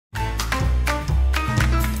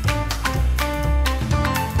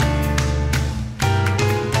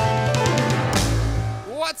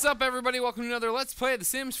What's up, everybody? Welcome to another Let's Play The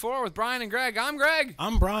Sims 4 with Brian and Greg. I'm Greg.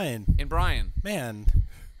 I'm Brian. And Brian. Man.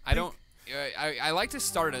 I like to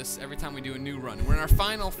start us every time we do a new run. We're in our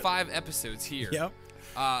final 5 episodes here. Yep.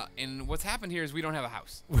 And what's happened here is we don't have a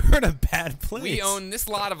house. We're in a bad place. We own this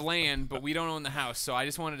lot of land, but we don't own the house. So I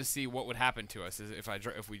just wanted to see what would happen to us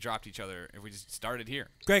if we dropped each other, if we just started here.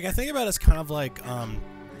 Greg, I think about us kind of like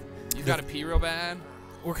You got to pee real bad?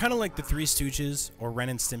 We're kind of like the Three Stooges or Ren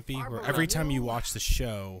and Stimpy, where every time you watch the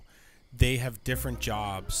show, they have different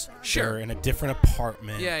jobs. Sure. They're in a different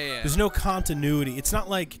apartment. Yeah. There's no continuity. It's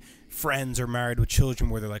not like Friends or Married with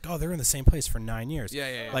Children where they're like, oh, they're in the same place for 9 years.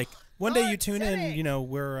 Yeah. Like one day you tune in, you know,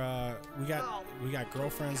 we got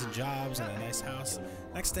girlfriends and jobs and a nice house.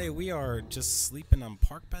 Next day we are just sleeping on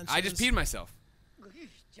park benches. I just peed myself.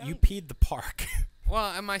 You peed the park.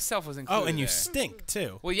 Well, and myself was included. Oh, and you there. stink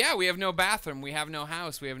too. Well, yeah, we have no bathroom, we have no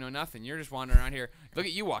house, we have no nothing. You're just wandering around here. Look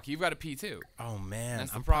at you walk. You've got to pee too. Oh man,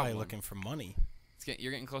 That's the I'm problem. probably looking for money.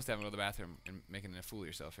 You're getting close to having to go to the bathroom and making a fool of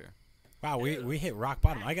yourself here. Wow, we hit rock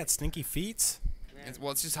bottom. I got stinky feet.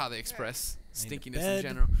 It's just how they express stinkiness in bed.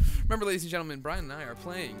 general. Remember, ladies and gentlemen, Brian and I are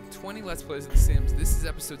playing 20 Let's Plays of The Sims. This is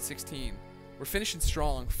episode 16. We're finishing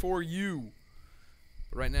strong for you.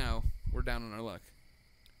 But right now, we're down on our luck.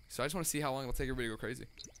 So I just want to see how long it'll take everybody to go crazy.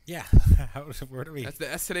 Yeah. Where do we?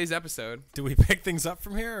 That's today's episode. Do we pick things up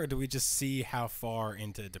from here, or do we just see how far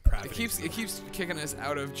into depravity? It keeps kicking us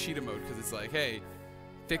out of cheetah mode because it's like, hey,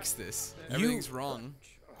 fix this. Everything's wrong.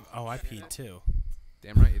 Oh, I peed too.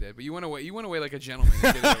 Damn right you did. But you went away like a gentleman.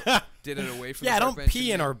 And did it away from the I park don't bench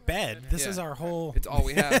pee in our bed. This is our whole. It's all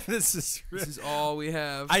we have. This is all we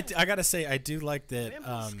have. I gotta say, I do like that.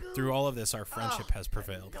 Through all of this, our friendship has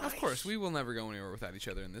prevailed. Of course, we will never go anywhere without each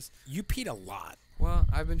other in this. You peed a lot. Well,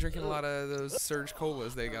 I've been drinking a lot of those Surge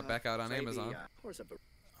Colas they got back out on Amazon. Oh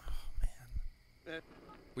man.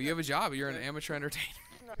 Well, you have a job. You're an amateur entertainer.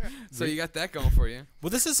 So you got that going for you. Well,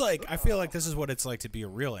 this is like, I feel like this is what it's like to be a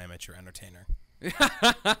real amateur entertainer.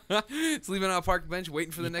 It's leaving on a park bench,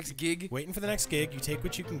 waiting for the next gig. Waiting for the next gig. You take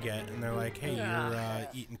what you can get, and they're like, "Hey, you're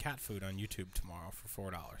eating cat food on YouTube tomorrow for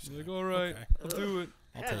 $4." You're like, all right, okay. I'll do it.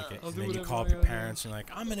 I'll take it. I'll And do then you whatever call I up your gotta parents, and you're like,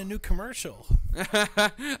 "I'm in a new commercial."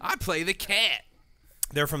 I play the cat.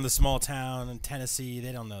 They're from the small town in Tennessee.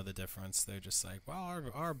 They don't know the difference. They're just like, "Well,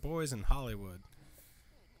 our boys in Hollywood."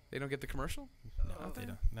 They don't get the commercial? No, they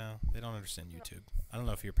don't. No, they don't understand YouTube. I don't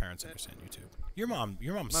know if your parents understand YouTube. Your mom's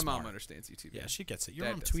My smart. mom understands YouTube. Yeah, she gets it. Your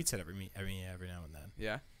Dad mom does. tweets it every now and then.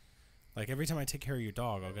 Yeah? Like every time I take care of your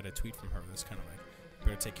dog, I'll get a tweet from her that's kind of like,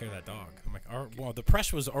 "Better take care of that dog." I'm like, well, the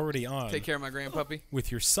pressure was already on. Take care of my grandpuppy?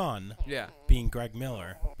 With your son. Yeah. Being Greg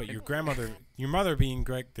Miller, but your mother being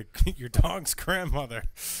your dog's grandmother.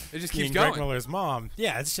 It just being keeps going. Greg Miller's mom.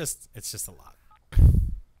 Yeah, it's just a lot.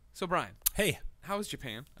 So, Brian. Hey. How was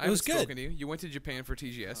Japan? It was good. Spoken to you. You went to Japan for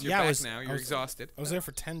TGS. You're Yeah, back now. You're exhausted. I was there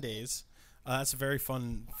for 10 days. That's a very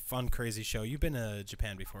fun, crazy show. You've been to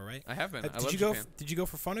Japan before, right? I have been. I love Japan. Japan. Did you go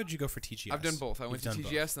for fun or did you go for TGS? I've done both. I went to done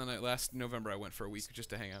TGS, and then last November I went for a week just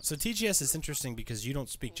to hang out. So TGS is interesting because you don't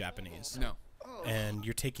speak Japanese. No. And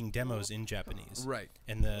you're taking demos in Japanese. Right.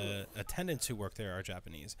 And the attendants who work there are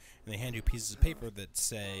Japanese. And they hand you pieces of paper that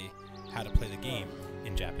say how to play the game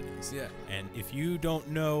in Japanese. Yeah. And if you don't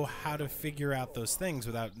know how to figure out those things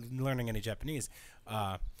without learning any Japanese,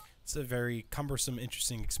 it's a very cumbersome,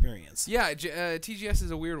 interesting experience. Yeah, TGS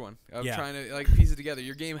is a weird one of trying to piece it together.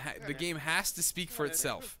 Your game, the game has to speak for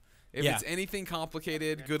itself. If it's anything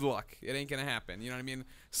complicated, good luck. It ain't gonna happen. You know what I mean?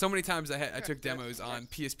 So many times I took demos on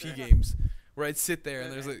PSP games where I'd sit there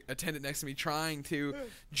and there's an attendant next to me trying to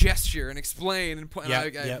gesture and explain and I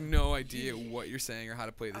have no idea what you're saying or how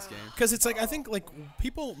to play this game. Because it's like, I think like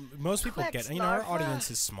most people get, you know, our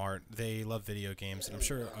audience is smart. They love video games, and I'm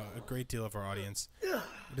sure a great deal of our audience.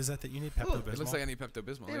 What is that you need? Pepto-Bismol? It looks like I need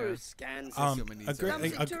Pepto-Bismol.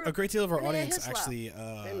 A great deal of our audience actually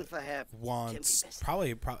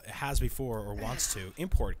probably has before or wants to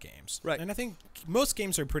import games. Right. And I think most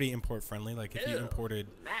games are pretty import friendly. Like if you imported,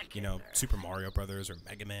 you know, Super Mario Brothers or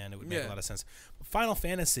Mega Man, it would make a lot of sense. But Final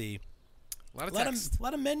Fantasy, a lot of text. A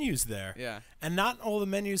lot of menus there. Yeah. And not all the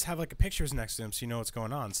menus have like pictures next to them, so you know what's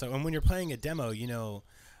going on. So, and when you're playing a demo, you know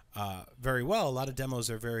very well. A lot of demos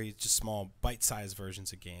are very just small, bite-sized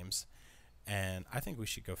versions of games. And I think we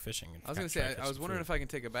should go fishing. I was gonna say, I was wondering if I can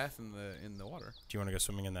take a bath in the water. Do you want to go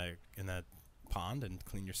swimming in that pond and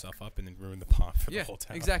clean yourself up and then ruin the pond for the whole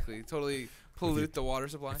town? Exactly. Totally pollute the water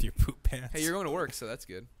supply with your poop pants. Hey, you're going to work, so that's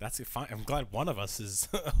good. That's fine. I'm glad one of us is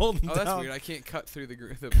holding down. Oh, that's weird. I can't cut through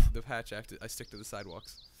the patch. I stick to the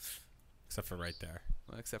sidewalks. Except for right there.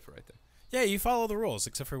 Well, except for right there. Yeah, you follow the rules,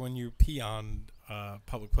 except for when you pee on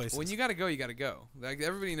public places. When you gotta go, you gotta go. Like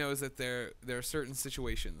everybody knows that there are certain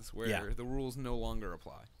situations where the rules no longer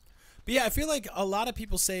apply. But yeah, I feel like a lot of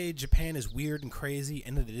people say Japan is weird and crazy,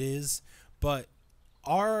 and it is. But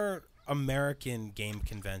our American game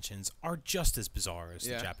conventions are just as bizarre as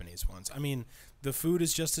the Japanese ones. I mean, the food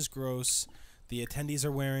is just as gross. The attendees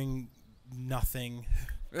are wearing nothing.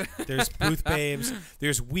 There's booth babes.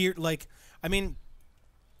 There's weird, like, I mean,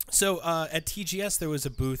 so at TGS there was a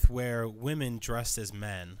booth where women dressed as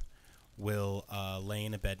men will lay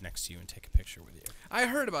in a bed next to you and take a picture with you. I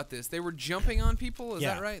heard about this. They were jumping on people. Is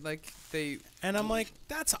that right? Like they. And I'm like,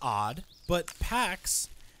 that's odd. But PAX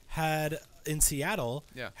had in Seattle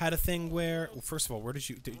had a thing where, well, first of all, where did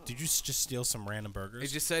you just steal some random burgers? It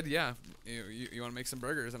just said, you want to make some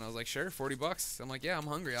burgers, and I was like, sure, $40. I'm like, yeah, I'm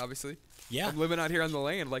hungry, obviously. Yeah, I'm living out here on the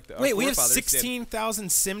land like the. Wait, we have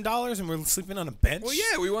 16,000 sim dollars, and we're sleeping on a bench. Well,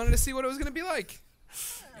 yeah, we wanted to see what it was gonna be like.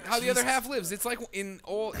 How the other half lives. It's like in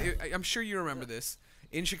all. I'm sure you remember this.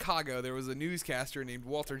 In Chicago, there was a newscaster named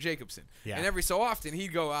Walter Jacobson. Yeah. And every so often,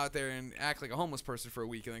 he'd go out there and act like a homeless person for a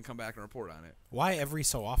week and then come back and report on it. Why every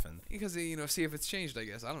so often? Because, see if it's changed, I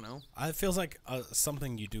guess. I don't know. It feels like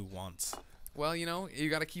something you do once. Well, you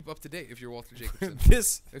got to keep up to date if you're Walter Jacobson.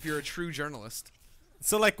 If you're a true journalist.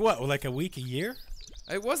 So, like what? Like a week, a year?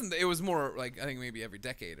 It wasn't. It was more like, I think maybe every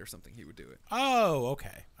decade or something he would do it. Oh,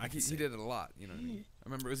 okay. He did it a lot. You know what I mean? I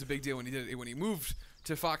remember it was a big deal when he did it. When he moved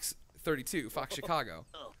to Fox 32, Fox Chicago.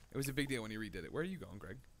 It was a big deal when he redid it. Where are you going,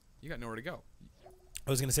 Greg? You got nowhere to go. I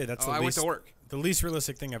was going to say that's I went to work. The least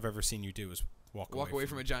realistic thing I've ever seen you do is walk away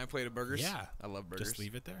from a giant plate of burgers. Yeah. I love burgers. Just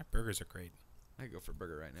leave it there. Burgers are great. I could go for a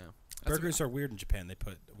burger right now. Burgers are weird in Japan. They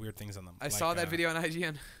put weird things on them. I saw that video on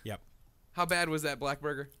IGN. Yep. How bad was that black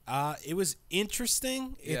burger? It was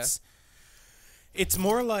interesting. It's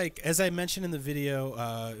more like, as I mentioned in the video,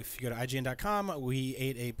 if you go to IGN.com, we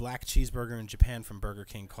ate a black cheeseburger in Japan from Burger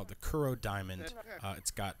King called the Kuro Diamond.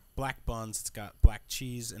 It's got black buns, it's got black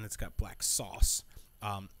cheese, and it's got black sauce.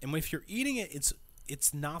 And if you're eating it,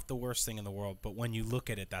 it's not the worst thing in the world, but when you look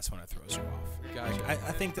at it, that's when it throws you off. Gotcha.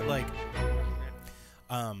 I think that, like,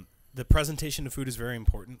 the presentation of food is very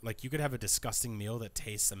important. Like, you could have a disgusting meal that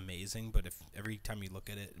tastes amazing, but if every time you look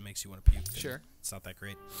at it, it makes you want to puke. Sure. It's not that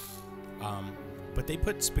great. But they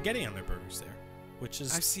put spaghetti on their burgers there, which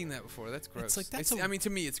is... I've seen that before. That's gross. It's like, I mean, to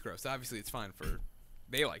me, it's gross. Obviously, it's fine for...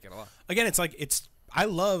 They like it a lot. Again, it's like, I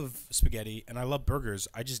love spaghetti, and I love burgers.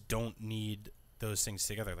 I just don't need those things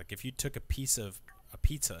together. Like, if you took a piece of a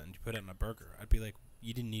pizza and you put it on a burger, I'd be like,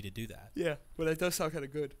 you didn't need to do that. Yeah, but it does sound kind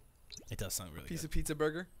of good. It does sound really good. Piece of pizza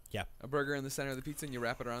burger? Yeah. A burger in the center of the pizza and you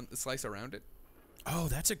wrap it around the slice around it? Oh,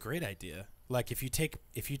 that's a great idea. Like if you take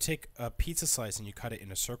a pizza slice and you cut it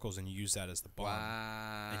into circles and you use that as the bun.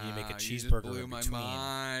 Wow. And you make a cheeseburger blew my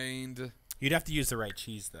mind. You'd have to use the right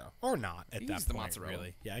cheese though. Or not at that point. The mozzarella.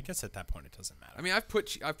 Really. Yeah, I guess at that point it doesn't matter. I mean, I've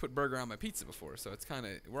put burger on my pizza before, so it's kind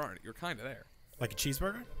of you're kind of there. Like a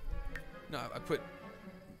cheeseburger? No, I put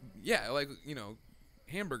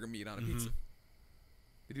hamburger meat on a pizza.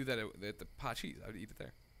 They do that at the pot cheese. I would eat it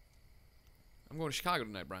there. I'm going to Chicago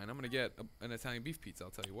tonight, Brian. I'm going to get an Italian beef pizza. I'll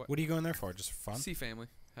tell you what. What are you going there for? Just for fun? See family.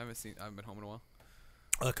 I haven't been home in a while.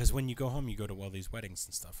 Because when you go home, you go to all these weddings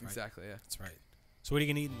and stuff, right? Exactly, yeah. That's right. So what are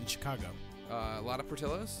you going to eat in Chicago? A lot of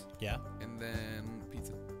Portillo's. Yeah. And then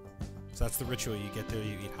pizza. So that's the ritual. You get there,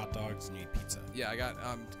 you eat hot dogs, and you eat pizza. Yeah, I got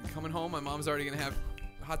coming home. My mom's already going to have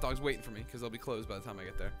hot dogs waiting for me because they'll be closed by the time I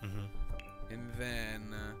get there. Mm-hmm. And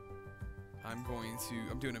then... I'm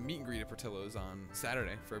doing a meet and greet at Portillo's on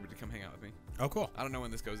Saturday for everybody to come hang out with me. Oh, cool. I don't know when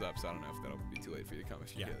this goes up, so I don't know if that'll be too late for you to come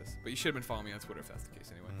if you hear this. But you should have been following me on Twitter if that's the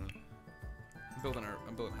case anyway. Mm-hmm.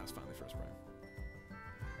 I'm building a house finally for us, Brian.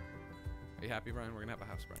 Are you happy, Brian? We're going to have a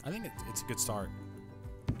house, Brian. I think it's a good start.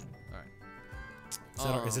 All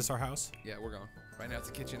right. Is this our house? Yeah, we're going. Right now it's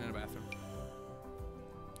a kitchen and a bathroom.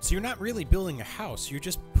 So you're not really building a house. You're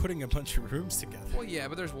just putting a bunch of rooms together. Well, yeah,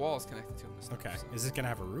 but there's walls connected to them. And stuff, okay. So. Is this going to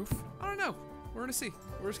have a roof? I don't know. We're going to see.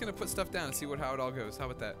 We're just going to put stuff down and see how it all goes. How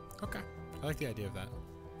about that? Okay. I like the idea of that.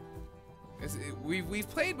 We've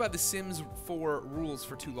played by the Sims 4 rules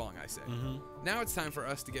for too long, I say. Mm-hmm. Now it's time for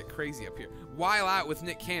us to get crazy up here. While out with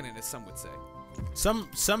Nick Cannon, as some would say.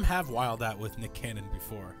 Some have wild out with Nick Cannon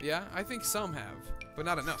before. Yeah, I think some have, but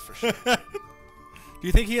not enough for sure. Do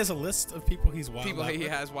you think he has a list of people he's wild out with? People he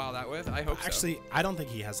has wild out with? I hope so. Actually, I don't think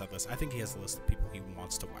he has that list. I think he has a list of people he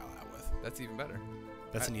wants to wild out with. That's even better.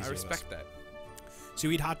 That's an easier list. I respect that. So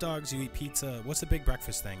you eat hot dogs, you eat pizza. What's the big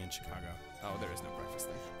breakfast thing in Chicago? Oh, there is no breakfast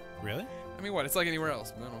thing. Really? I mean, what? It's like anywhere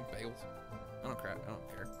else. I don't know, bagels. I don't care.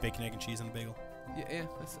 Bacon, egg, and cheese on a bagel? Yeah,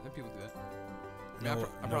 people do that.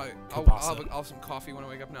 I'll have some coffee when I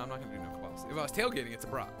wake up. No, I'm not going to do no kebabs. If I was tailgating, it's a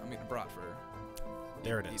brat. I'm eating a brat for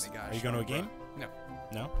There it is. Are you going to a game? No.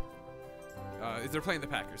 No? If they're playing the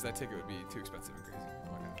Packers, that ticket would be too expensive and crazy.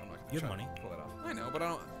 I'm not You have gonna money. pull it off. I know, but I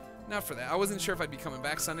don't. Not for that. I wasn't sure if I'd be coming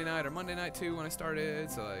back Sunday night or Monday night too when I started.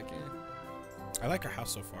 So like, I like our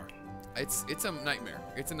house so far. It's a nightmare.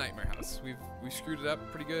 It's a nightmare house. We've screwed it up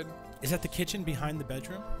pretty good. Is that the kitchen behind the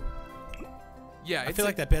bedroom? Yeah. I feel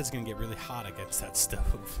like that bed's gonna get really hot against that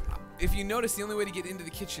stove. If you notice, the only way to get into the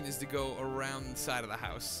kitchen is to go around the side of the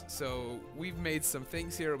house. So we've made some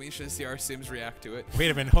things here. We should see our Sims react to it. Wait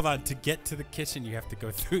a minute, hold on. To get to the kitchen, you have to go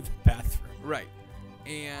through the bathroom. Right.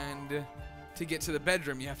 And to get to the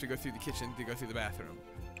bedroom, you have to go through the kitchen to go through the bathroom.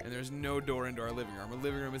 And there's no door into our living room. Our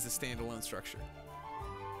living room is a standalone structure.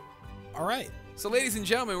 All right. So, ladies and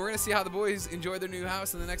gentlemen, we're going to see how the boys enjoy their new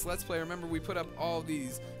house in the next Let's Play. Remember, we put up all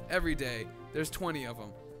these every day. There's 20 of them.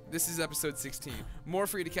 This is episode 16. More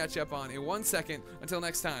for you to catch up on in 1 second. Until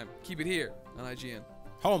next time, keep it here on IGN.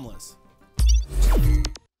 Homeless.